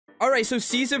Alright, so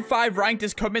Season 5 Ranked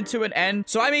is coming to an end.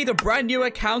 So I made a brand new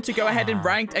account to go ahead and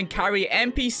ranked and carry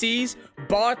NPCs,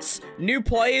 bots, new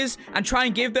players, and try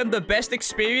and give them the best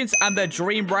experience and their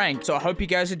dream rank. So I hope you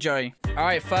guys enjoy.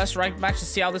 Alright, first ranked match to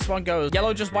see how this one goes.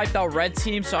 Yellow just wiped out red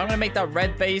team, so I'm gonna make that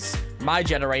red base my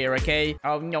generator, okay?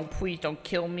 Oh no, please don't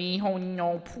kill me. Oh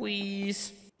no,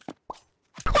 please.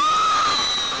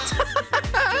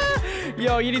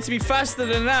 Yo, you need to be faster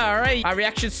than that, alright? My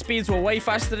reaction speeds were way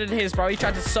faster than his, bro. He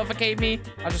tried to suffocate me.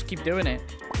 I'll just keep doing it.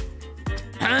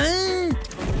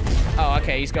 Oh,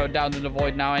 okay. He's going down to the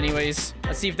void now anyways.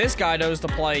 Let's see if this guy knows to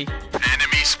play.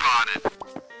 Enemy spotted.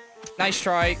 Nice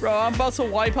try. Bro, I'm about to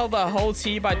wipe out the whole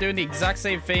team by doing the exact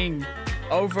same thing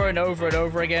over and over and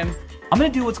over again. I'm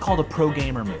gonna do what's called a pro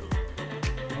gamer move.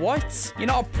 What? You're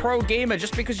not a pro gamer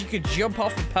just because you could jump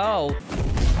off a pearl.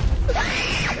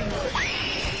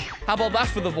 How about that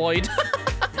for the void?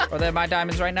 Oh, they're my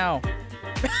diamonds right now.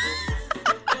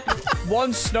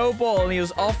 One snowball and he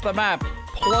was off the map.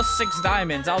 Plus 6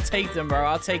 diamonds. I'll take them, bro.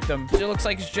 I'll take them. It looks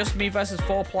like it's just me versus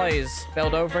 4 players.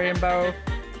 Build over him, bro.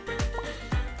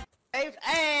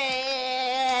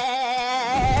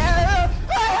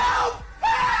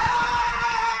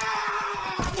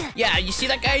 Yeah, you see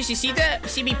that, guys? You see that? You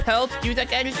see me pelt? Do that,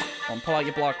 guys? Come on, pull out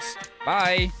your blocks.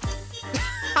 Bye.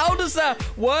 How does that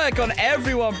work on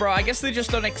everyone, bro? I guess they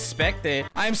just don't expect it.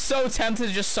 I'm so tempted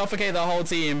to just suffocate the whole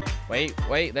team. Wait.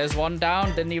 There's one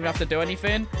down. Didn't even have to do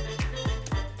anything.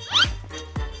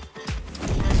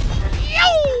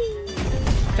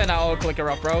 Turn that auto clicker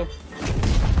off, bro.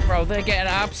 Bro, they're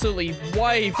getting absolutely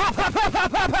wiped.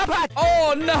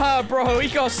 Oh, nah, bro. He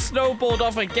got snowballed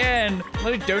off again.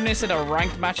 They're doing this in a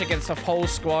ranked match against a whole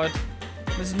squad.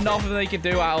 There's nothing they can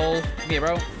do at all. Here,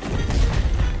 bro.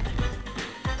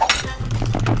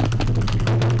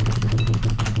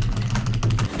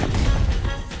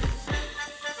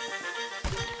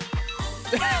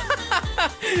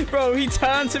 Bro, he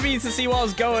turned to me to see what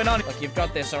was going on. Look, you've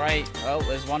got this, all right? Oh,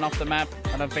 there's one off the map.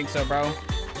 I don't think so, bro.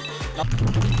 No.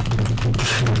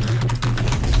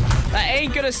 That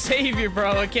ain't gonna save you,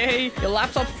 bro, okay? Your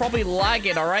laptop's probably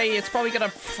lagging, all right? It's probably gonna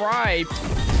fry.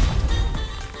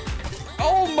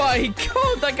 Oh my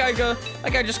god, that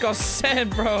guy just got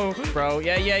sent, bro. Bro,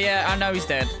 yeah. I know he's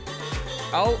dead.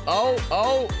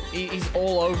 Oh. He's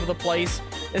all over the place.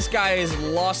 This guy is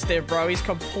lost it, bro. He's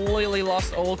completely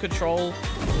lost all control.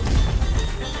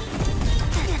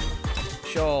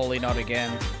 Surely not again.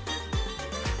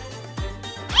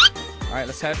 All right,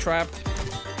 let's head trapped.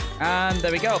 And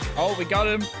there we go. Oh, we got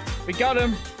him. We got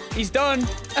him. He's done.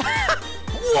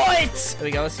 What? There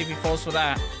we go. Let's see if he falls for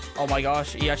that. Oh my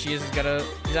gosh. He's actually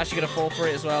gonna fall for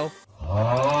it as well.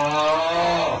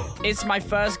 Oh. It's my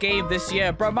first game this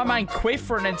year. Bro, my man quit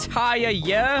for an entire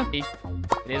year. It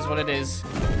is what it is.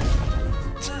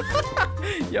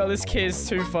 Yo, this kid is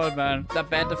too fun, man. That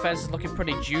bed defense is looking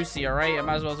pretty juicy, all right? I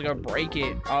might as well go break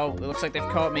it. Oh, it looks like they've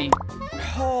caught me.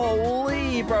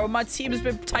 Holy, bro. My team has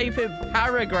been typing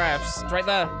paragraphs. It's right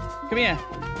there. Come here.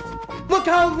 Look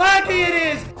how laggy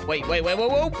it is! Wait.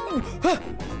 Whoa.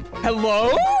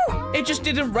 Hello? It just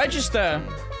didn't register.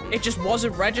 It just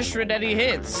wasn't registering any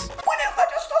hits. When it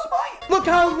registers mine! Look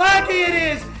how laggy it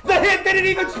is! The hit didn't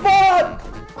even spawn!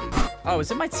 Oh,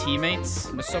 is it my teammates?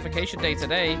 On a suffocation day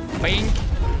today. Bink.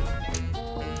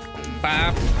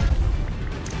 Bam.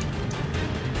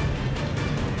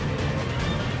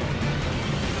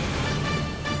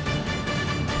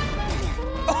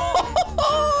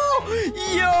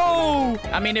 Yo!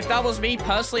 I mean, if that was me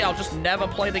personally, I'll just never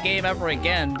play the game ever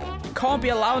again. You can't be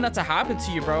allowing that to happen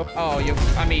to you, bro. Oh, you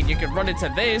could run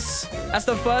into this. That's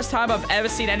the first time I've ever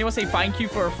seen anyone say thank you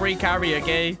for a free carry,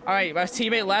 okay? All right, my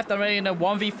teammate left. I'm in a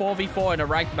 1v4v4 in a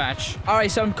ranked match. All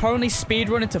right, so I'm currently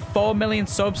speedrunning to 4 million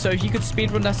subs. So if you could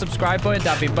speedrun that subscribe button,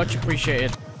 that'd be much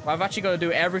appreciated. Well, I've actually got to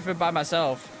do everything by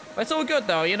myself. But it's all good,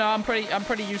 though. You know, I'm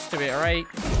pretty used to it, all right?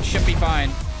 Should be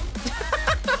fine.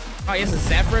 Oh, he has a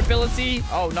Zephyr ability?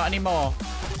 Oh, not anymore.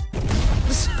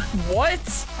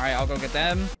 What? All right, I'll go get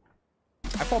them.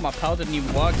 I thought my pearl didn't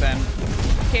even work then.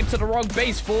 Came to the wrong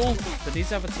base, fool. Do these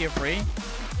have a tier 3?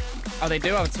 Oh, they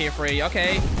do have a tier 3.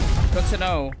 Okay. Good to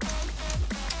know.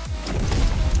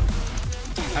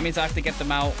 That means I have to get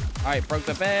them out. All right, broke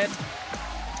the bed.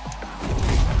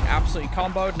 Absolutely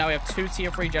comboed. Now we have 2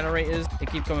 tier 3 generators. They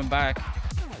keep coming back.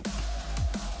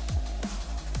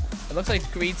 It looks like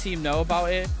the green team know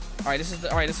about it. All right, this is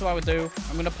what I would do.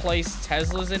 I'm gonna place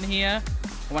Teslas in here.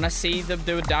 When I see them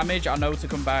do damage, I know to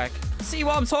come back. See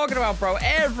what I'm talking about, bro?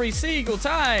 Every single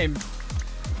time.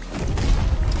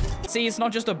 See, it's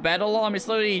not just a bed alarm. It's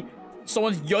literally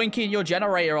someone's yoinking your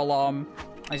generator alarm.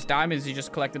 Nice diamonds you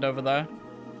just collected over there.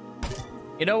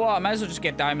 You know what? I might as well just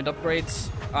get diamond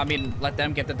upgrades. I mean, let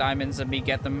them get the diamonds and me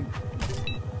get them.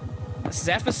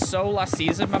 Zephyr Soul last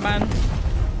season, my man.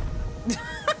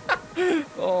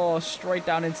 Oh, straight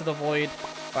down into the void.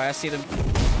 Right, I see them.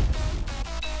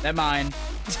 They're mine.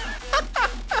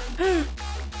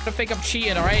 I think I'm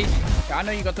cheating, alright? I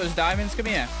know you got those diamonds. Come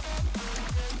here.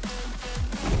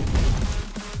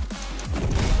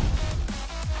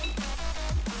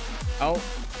 Oh.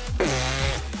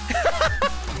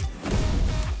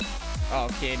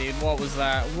 Okay, dude. What was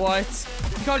that? What?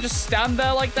 You can't just stand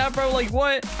there like that, bro. Like,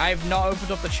 what? I have not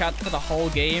opened up the chat for the whole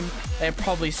game. They're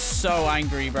probably so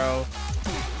angry, bro.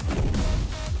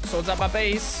 Swords at my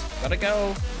base. Gotta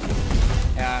go.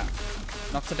 Yeah.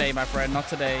 Not today, my friend. Not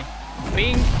today.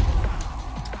 Bing.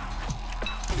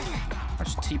 I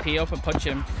just TP up and punch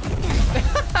him.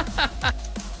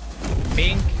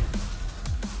 Bing.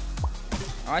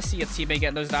 Oh, I see your teammate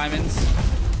getting those diamonds.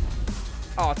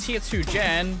 Oh, tier 2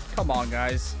 gen. Come on,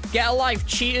 guys. Get a life,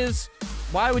 cheaters.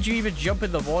 Why would you even jump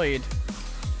in the void?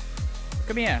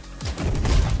 Come here.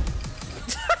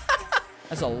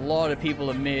 There's a lot of people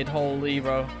in mid. Holy,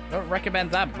 bro. I don't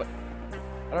recommend that, but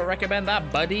I don't recommend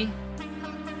that, buddy.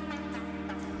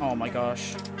 Oh my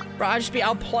gosh. Bro, I just be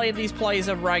outplaying these players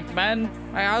at ranked, man.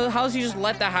 How's he just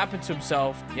let that happen to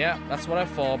himself? Yeah, that's what I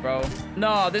thought, bro.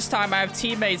 No, this time I have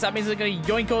teammates. That means they're gonna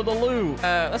yoink all the loot.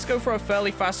 Let's go for a fairly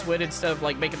fast win instead of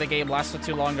like making the game last for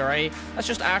too long, alright? Let's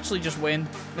just actually just win.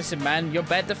 Listen, man, you're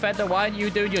bed defender. Why aren't you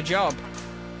doing your job?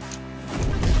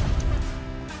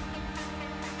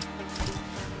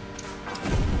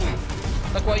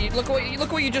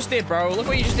 Look what you just did, bro. Look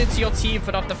what you just did to your team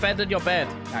for not defending your bed.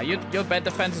 Nah, your bed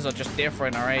defenses are just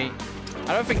different, alright?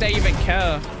 I don't think they even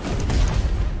care.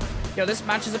 Yo, this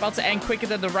match is about to end quicker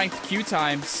than the ranked queue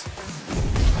times.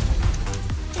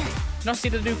 You not see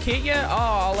the new kit yet?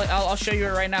 Oh, I'll show you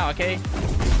it right now, okay?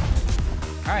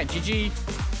 Alright, GG.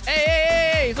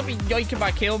 Hey! Don't be yoinking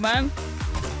my kill, man.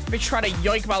 Let me try to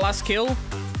yoink my last kill.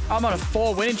 I'm on a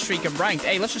 4 winning streak and ranked.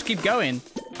 Hey, let's just keep going.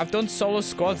 I've done solo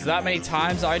squads that many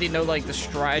times. I already know, like, the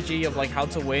strategy of, like, how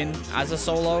to win as a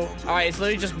solo. All right, it's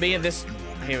literally just me and this...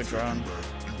 I hear a drone.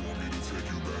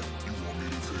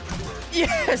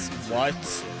 Yes!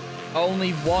 What?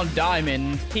 Only 1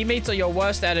 diamond. Teammates are your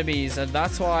worst enemies, and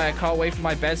that's why I can't wait for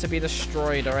my beds to be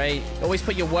destroyed, all right? Always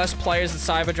put your worst players in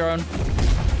Cyberdrone.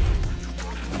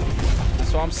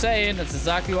 That's what I'm saying. That's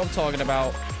exactly what I'm talking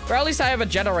about. Or at least I have a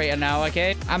generator now,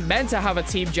 okay? I'm meant to have a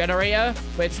team generator,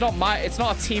 but it's not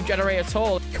a team generator at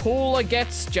all. Cooler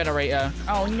gets generator.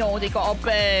 Oh no, they got a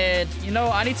bed. You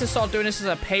know, I need to start doing this as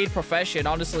a paid profession,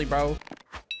 honestly, bro.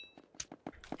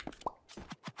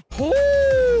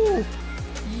 Ooh!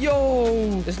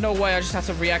 Yo! There's no way I just have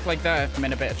to react like that. I'm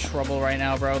in a bit of trouble right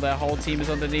now, bro. Their whole team is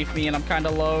underneath me and I'm kind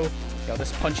of low. Yo,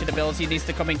 this punching ability needs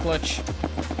to come in clutch.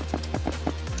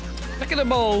 Look at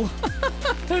them all.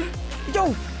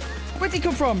 Yo! Where'd he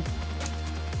come from?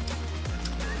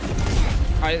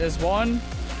 Alright, there's one.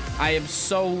 I am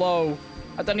so low.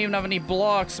 I don't even have any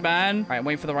blocks, man. Alright,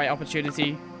 waiting for the right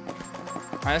opportunity.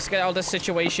 Alright, let's get out of this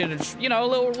situation. And just, you know, a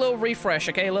little refresh,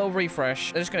 okay? A little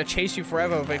refresh. They're just gonna chase you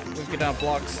forever if you don't have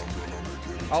blocks.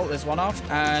 Oh, there's one off.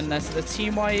 And that's the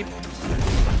team wipe.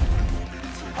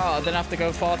 Oh, I didn't have to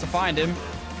go far to find him.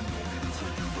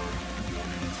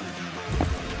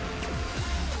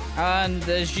 And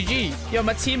there's GG. Yo,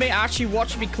 my teammate actually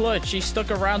watched me clutch. He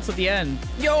stuck around to the end.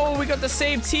 Yo, we got the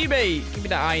same teammate. Give me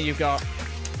that iron you've got.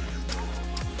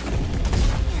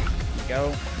 There you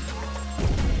go.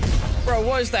 Bro,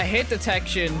 what is that hit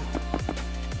detection?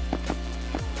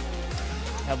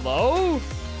 Hello?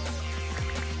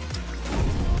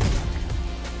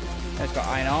 He's got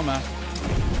iron armor.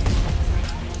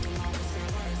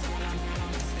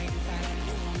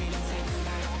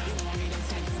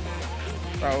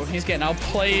 Bro, he's getting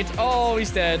outplayed. Oh,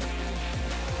 he's dead.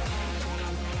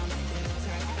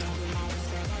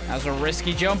 That was a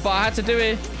risky jump, but I had to do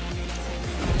it.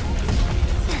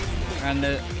 And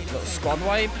the little squad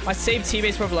wipe. My same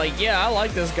teammates probably like, yeah, I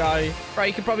like this guy. Right,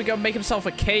 he could probably go make himself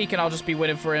a cake and I'll just be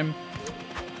winning for him.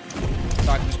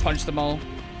 So I can just punch them all.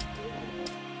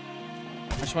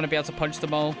 I just want to be able to punch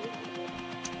them all.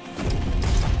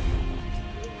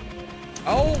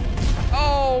 Oh!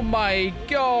 Oh my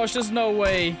gosh, there's no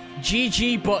way.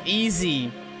 GG, but easy.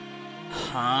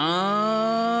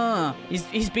 Huh?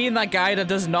 He's being that guy that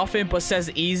does nothing but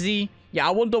says easy. Yeah,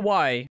 I wonder why.